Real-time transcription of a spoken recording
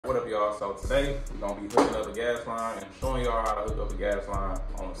What up, y'all? So today we're gonna be hooking up a gas line and showing y'all how to hook up a gas line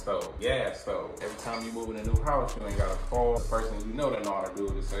on a stove. Gas stove. Every time you move in a new house, you ain't gotta call the person you know that know how to do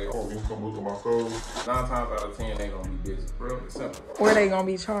it to say, oh, you can come hook up my stove. 9 times out of 10, they gonna be busy. Real simple. Or they gonna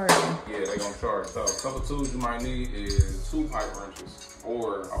be charging. Yeah, they gonna charge. So a couple tools you might need is 2 pipe wrenches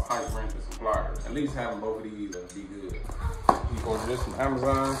or a pipe wrench and some pliers. At least having both of these will be good. You order this from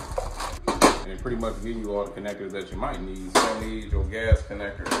Amazon. And it pretty much give you all the connectors that you might need. So you need your gas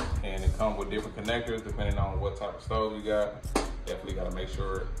connector, and it comes with different connectors depending on what type of stove you got. Definitely gotta make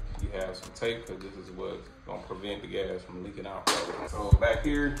sure you have some tape, because this is what's gonna prevent the gas from leaking out. So back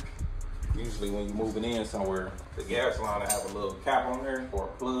here, usually when you're moving in somewhere, the gas line will have a little cap on there or a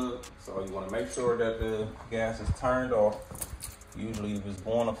plug. So you wanna make sure that the gas is turned off. Usually if it's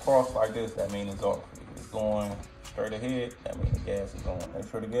going across like this, that means it's off. If it's going straight ahead, that means the gas is on. Make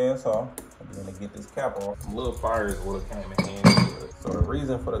sure the gas off. I'm gonna get this cap off. Some little pliers would have came in handy. So the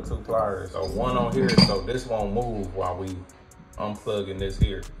reason for the 2 pliers, so one on here, so this won't move while we unplugging this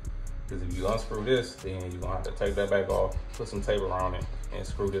here. Because if you unscrew this, then you're gonna have to take that back off, put some tape around it, and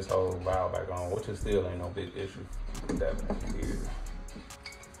screw this whole valve back on, which is still ain't no big issue. Put that back here.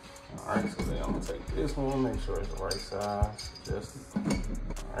 All right, so then I'm gonna take this one, make sure it's the right size, adjust it.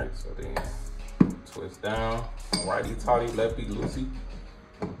 All right, so then twist down, righty tighty, lefty loosey.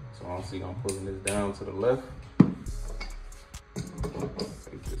 So I'm pulling this down to the left.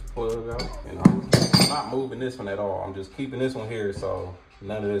 Take this plug out, and I'm not moving this one at all. I'm just keeping this one here so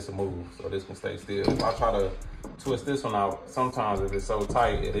none of this will move, so this can stay still. If I try to twist this one out, sometimes if it's so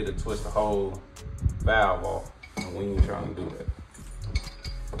tight, it'll twist the whole valve off, and we ain't trying to do that.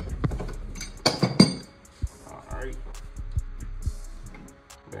 All right.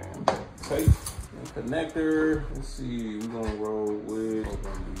 Bam. Tape. Connector, let's see, we're gonna roll with,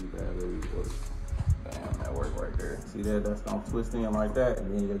 bam, that worked right there. See that, that's gonna twist in like that,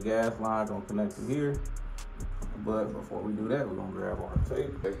 and then your gas line gonna connect to here. But before we do that, we're gonna grab our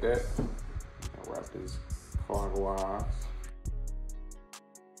tape, take that, and wrap this clockwise.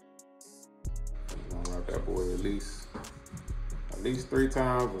 We're gonna wrap that boy at least 3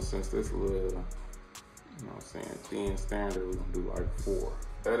 times, but since this is a little, you know what I'm saying, thin standard, we're gonna do like 4.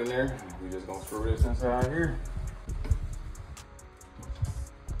 That in there, we just gonna screw this inside here.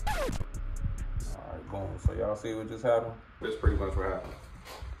 All right, boom. So y'all see what just happened? That's pretty much what happened.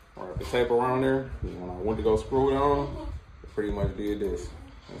 Wrap the tape around there. When I went to go screw it on, it pretty much did this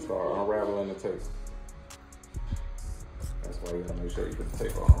and start unraveling the tape. That's why you gotta make sure you put the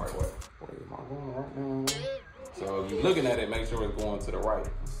tape on the right way. Where am I going right now? So if you're looking at it, make sure it's going to the right.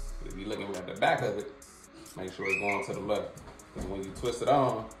 If you're looking at the back of it, make sure it's going to the left. And when you twist it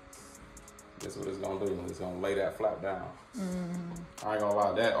on, that's what it's gonna do. It's gonna lay that flap down. I ain't gonna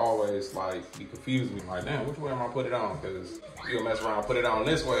lie, that always like, you confuse me. Like, damn, which way am I put it on? Because you'll mess around, put it on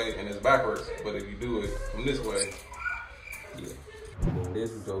this way and it's backwards. But if you do it from this way, yeah. And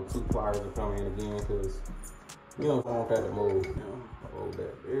this is your 2 pliers to come in again, because you don't want that to move. You know, hold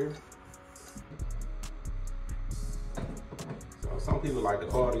that there. So some people like to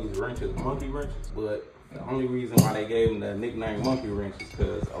call these wrenches monkey wrenches, but the only reason why they gave them the nickname monkey wrench is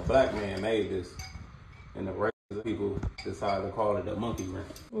because a black man made this, and the rest of the people decided to call it a monkey wrench.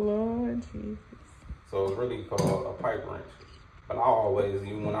 Lord Jesus. So it's really called a pipe wrench. But I always,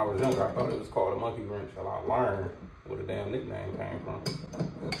 even when I was younger, I thought it was called a monkey wrench until I learned where the damn nickname came from.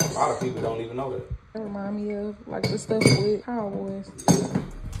 A lot of people don't even know that. That remind me of like the stuff with Power Boys. Yeah.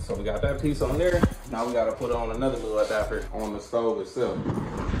 So we got that piece on there. Now we gotta put on another little adapter on the stove itself.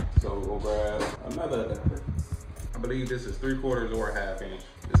 So we'll grab another adapter. I believe this is 3/4 or 1/2 inch.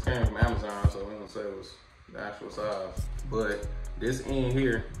 This came from Amazon, so I'm gonna say it was the actual size. But this end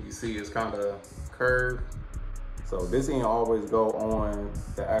here, you see is kind of curved. So this end always go on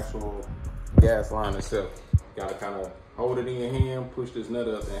the actual gas line itself. You gotta kind of hold it in your hand, push this nut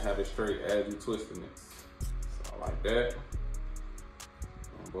up, and have it straight as you twisting it. So like that.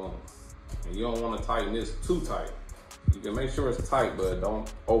 And boom. And you don't want to tighten this too tight. You can make sure it's tight, but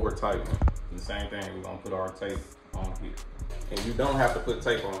don't over tighten it. And the same thing, we're gonna put our tape on here. And you don't have to put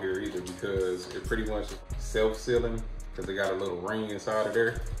tape on here either, because it pretty much self-sealing, because it got a little ring inside of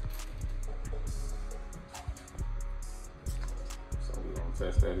there. So we're gonna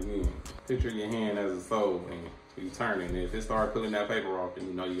test that again. Picture your hand as a stove, and you turn it, and if it starts pulling that paper off, then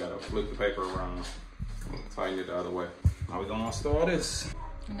you know you gotta flip the paper around and tighten it the other way. Now we're gonna install this.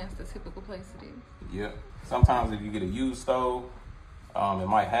 And that's the typical place it is. Yep. Sometimes if you get a used stove, it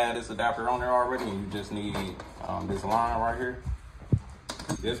might have this adapter on there already, and you just need this line right here.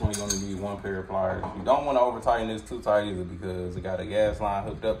 This one you're gonna need 1 pair of pliers. You don't want to over tighten this too tight either, because it got a gas line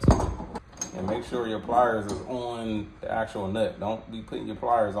hooked up to it. And make sure your pliers is on the actual nut. Don't be putting your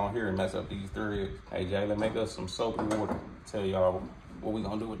pliers on here and mess up these threads. Hey Jalen, make us some soapy water. Tell y'all what we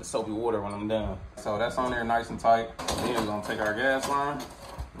gonna do with the soapy water when I'm done. So that's on there nice and tight. Then we're gonna take our gas line.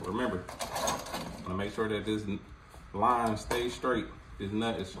 Remember, I'm gonna make sure that this line stays straight. This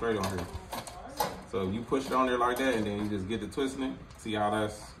nut is straight on here. So if you push it on there like that and then you just get to twisting it, see how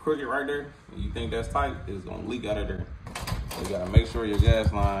that's crooked right there? And you think that's tight, it's gonna leak out of there. So you gotta make sure your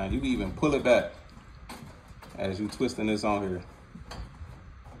gas line, you can even pull it back as you twisting this on here.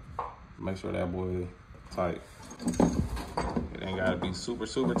 Make sure that boy tight. It ain't gotta be super,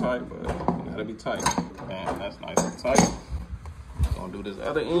 super tight, but it gotta be tight. Man, that's nice and tight. Gonna do this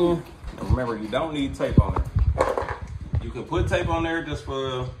other end. And remember, you don't need tape on it. You can put tape on there just for, you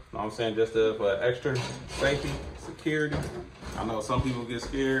know what I'm saying, just for extra safety, security. I know some people get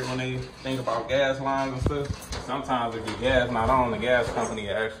scared when they think about gas lines and stuff. Sometimes if your gas not on, the gas company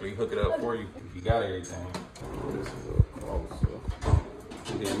will actually hook it up for you if you got everything. This is a little closer.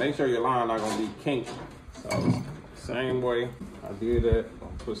 And then make sure your line not gonna be kinky. So same way I did that, I'm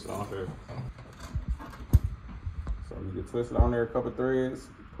gonna twist it on here. So you can twist it on there a couple threads,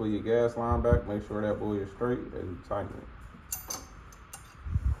 pull your gas line back, make sure that boy is straight as you tighten it.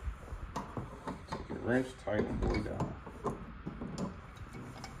 Take your wrench, tighten the boy down.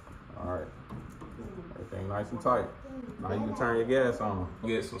 All right, everything nice and tight. Now you can turn your gas on.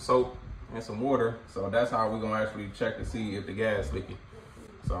 Get some soap and some water. So that's how we're gonna actually check to see if the gas is leaking.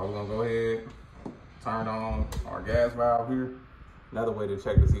 So we're gonna go ahead, turn on our gas valve here. Another way to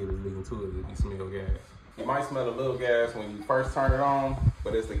check to see if it's leaking too is if you smell gas. You might smell a little gas when you first turn it on,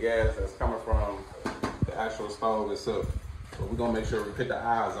 but it's the gas that's coming from the actual stove itself. So we're gonna make sure we put the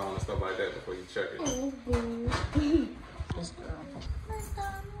eyes on and stuff like that before you check it.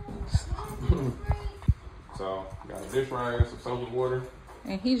 So, got a dish rag, some soap and water.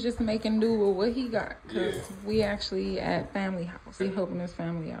 And he's just making do with what he got, because we actually at family house. We helping his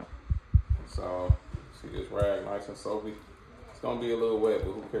family out. So, see this rag nice and soapy. It's gonna be a little wet,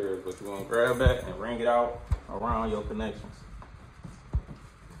 but who cares? But you're gonna grab that and wring it out around your connections.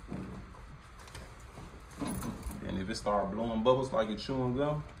 And if it start blowing bubbles like it's chewing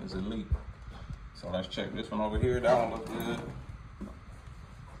gum, it's a leak. So let's check this one over here. That one looks good.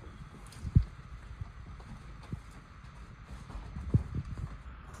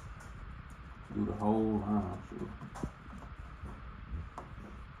 Do the whole line, sure.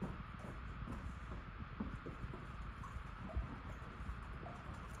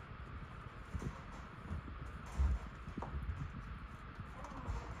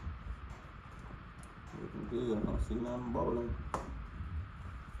 Looking good. I don't see nothing bubbling.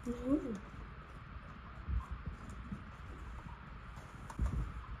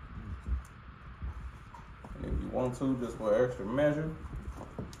 And if you want to, just for extra measure,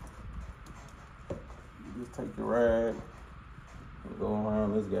 just take the rag and go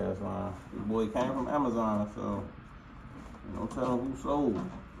around this gas line. This boy came from Amazon, so you don't tell him who sold.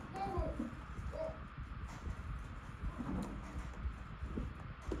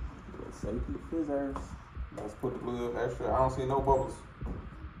 Safety scissors. Let's put a little extra. I don't see no bubbles.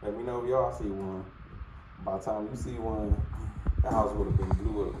 Let me know if y'all see one. By the time you see one, the house would have been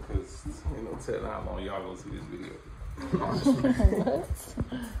blew up because you know, telling how long y'all gonna see this video. So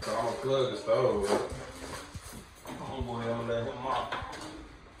I'm gonna plug the stove. Homeboy, I'm gonna let him off.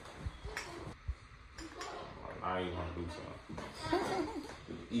 Now you wanna do something.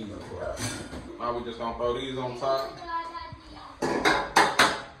 Easy for us. Now we just gonna throw these on top.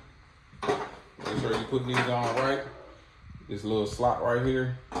 Make sure you put these on right. This little slot right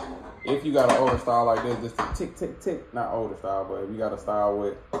here. If you got an older style like this, just a tick, tick, tick. Not older style, but if you got a style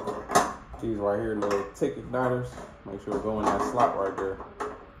with these right here, little tick igniters, make sure it go in that slot right there.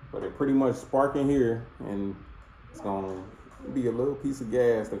 But it pretty much spark in here, and it's gonna be a little piece of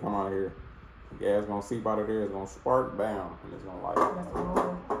gas to come out of here. The gas gonna seep out of there, it's gonna spark, bam, and it's gonna light up.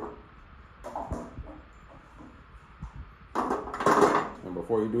 And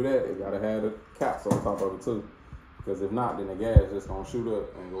before you do that, you gotta have the caps on top of it too. Because if not, then the gas just gonna shoot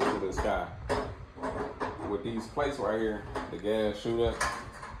up and go to the sky. With these plates right here, the gas shoot up,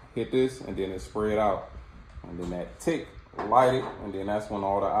 hit this, and then it spread out. And then that tick, light it, and then that's when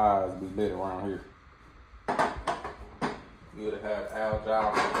all the eyes be lit around here. Good to have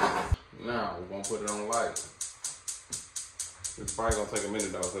algae. Now, we're gonna put it on light. It's probably gonna take a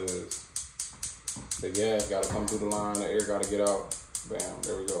minute though, because the gas gotta come through the line, the air gotta get out. Bam,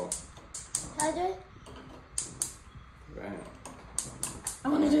 there we go. How do it? Bam. I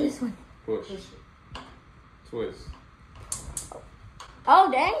want to do this one. Push. Twist. Oh,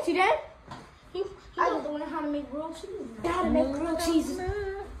 dang, see that? I don't know how to make grilled cheese. How to make grilled cheese.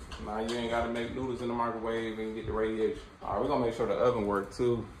 Now you ain't gotta make noodles in the microwave and get the radiation. All right, we're gonna make sure the oven works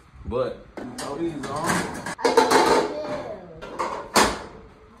too. But throw these on.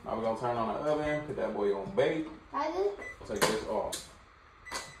 Now we're gonna turn on the oven, put that boy on bake. Take this off.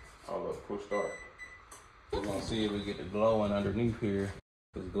 Oh look, push start. We're gonna see if we get the glowing underneath here.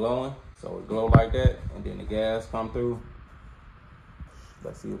 It's glowing, so it glow like that, and then the gas come through.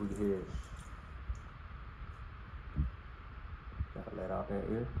 Let's see if we can hear it. Gotta let out that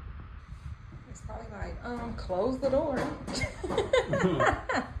air. It's probably like, close the door.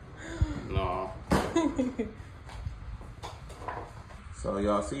 No. So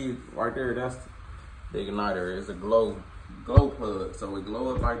y'all see right there, that's the igniter. It's a glow plug. So it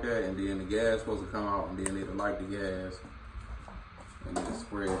glow up like that, and then the gas supposed to come out, and then it'll light the gas, and it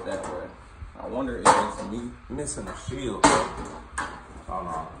spread that way. I wonder if it's me missing a shield. Oh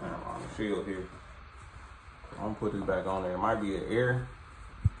no, never mind, the shield here. I'm gonna put this back on there. It might be an air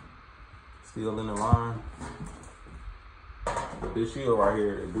still in the line. But this shield right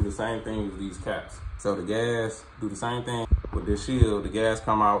here do the same thing as these caps. So the gas do the same thing with this shield. The gas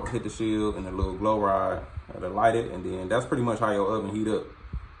come out, hit the shield, and the little glow rod, it'll light it, and then that's pretty much how your oven heat up.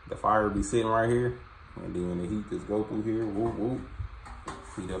 The fire will be sitting right here, and then the heat just go through here, whoop, whoop,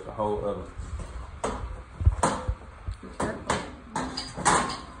 heat up the whole oven. Be careful.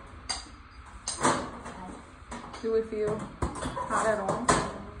 Do it feel hot at all?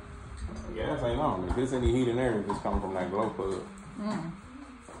 The gas ain't on. If there's any heat in there, it just comes from that glow plug.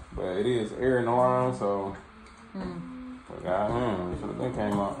 But it is air in the line, so but goddamn, it should have been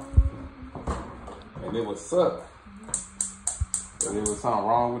came up. And it would suck if there was something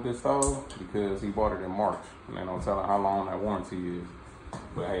wrong with this stove, because he bought it in March, and they don't tell him how long that warranty is.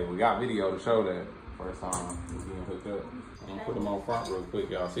 But hey, we got video to show that first time we getting hooked up. I'm gonna put him on front real quick,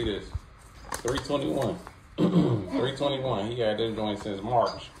 y'all. See this? 321. 321. He had this joint since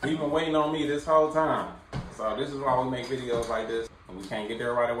March. He been waiting on me this whole time. So this is why we make videos like this. When we can't get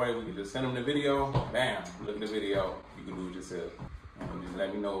there right away, we can just send him the video. Bam, look at the video. You can do it yourself. And just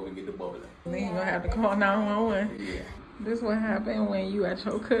let me know if we get the bubbling. Then you gonna have to call 911. Yeah. This what happened when you at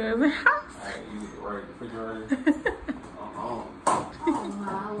your cousin's house. Alright, you get right refrigerator.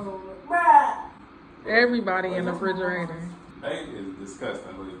 Everybody in the refrigerator. They is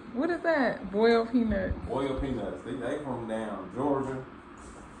disgusting. What is that? Boiled peanut. Boiled peanuts. They from down Georgia.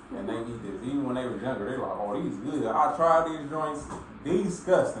 And they eat this. Even when they was younger, they like, oh, these good. I tried these joints.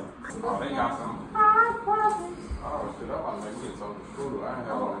 Disgusting. Oh, they got some. Oh, shit. I'm about to make me a total strudel. I ain't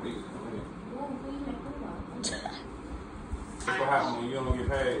had one of these. That's what happens when you don't get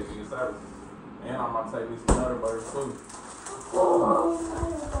paid for your service. And I'm about to take me some Nutter Butter too.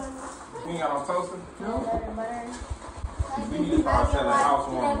 You ain't got no toaster? No Nutter Butter. We need to start selling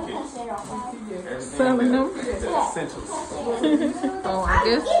housewarming kits. Selling them? The essentials. Oh, I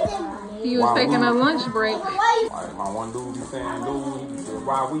guess he was taking a lunch break. Like my one dude be saying, dude, he said,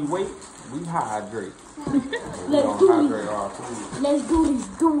 while we wait, we hydrate. We don't hydrate our food. Let's do this,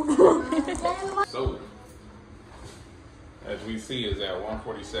 dude. So, as we see, is at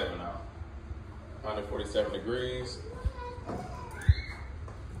 147 now. 147 degrees.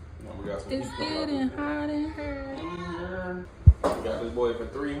 We got some It's getting hot in here. We got this boy for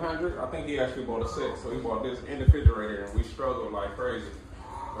 300. I think he actually bought a set, so he bought this in the refrigerator, and we struggled like crazy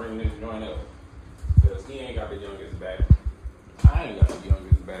bringing this joint up because he ain't got the youngest back. I ain't got the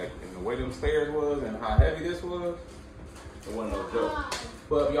youngest back, and the way them stairs was and how heavy this was, it wasn't no joke.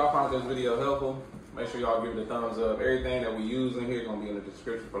 But if y'all found this video helpful, make sure y'all give it a thumbs up. Everything that we use in here is gonna be in the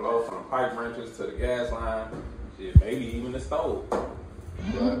description below, from pipe wrenches to the gas line, shit, maybe even the stove.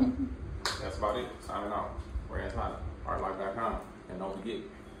 But that's about it. Signing out. Rand's Hot, ARTT.com. And don't forget,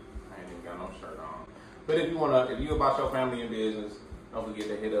 I ain't even got no shirt on. But if you about your family and business, don't forget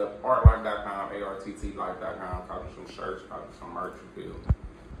to hit up ARTT.com, ARTT life.com. Copy some shirts, copy some merch, you feel.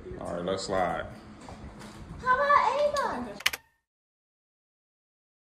 All right, let's slide.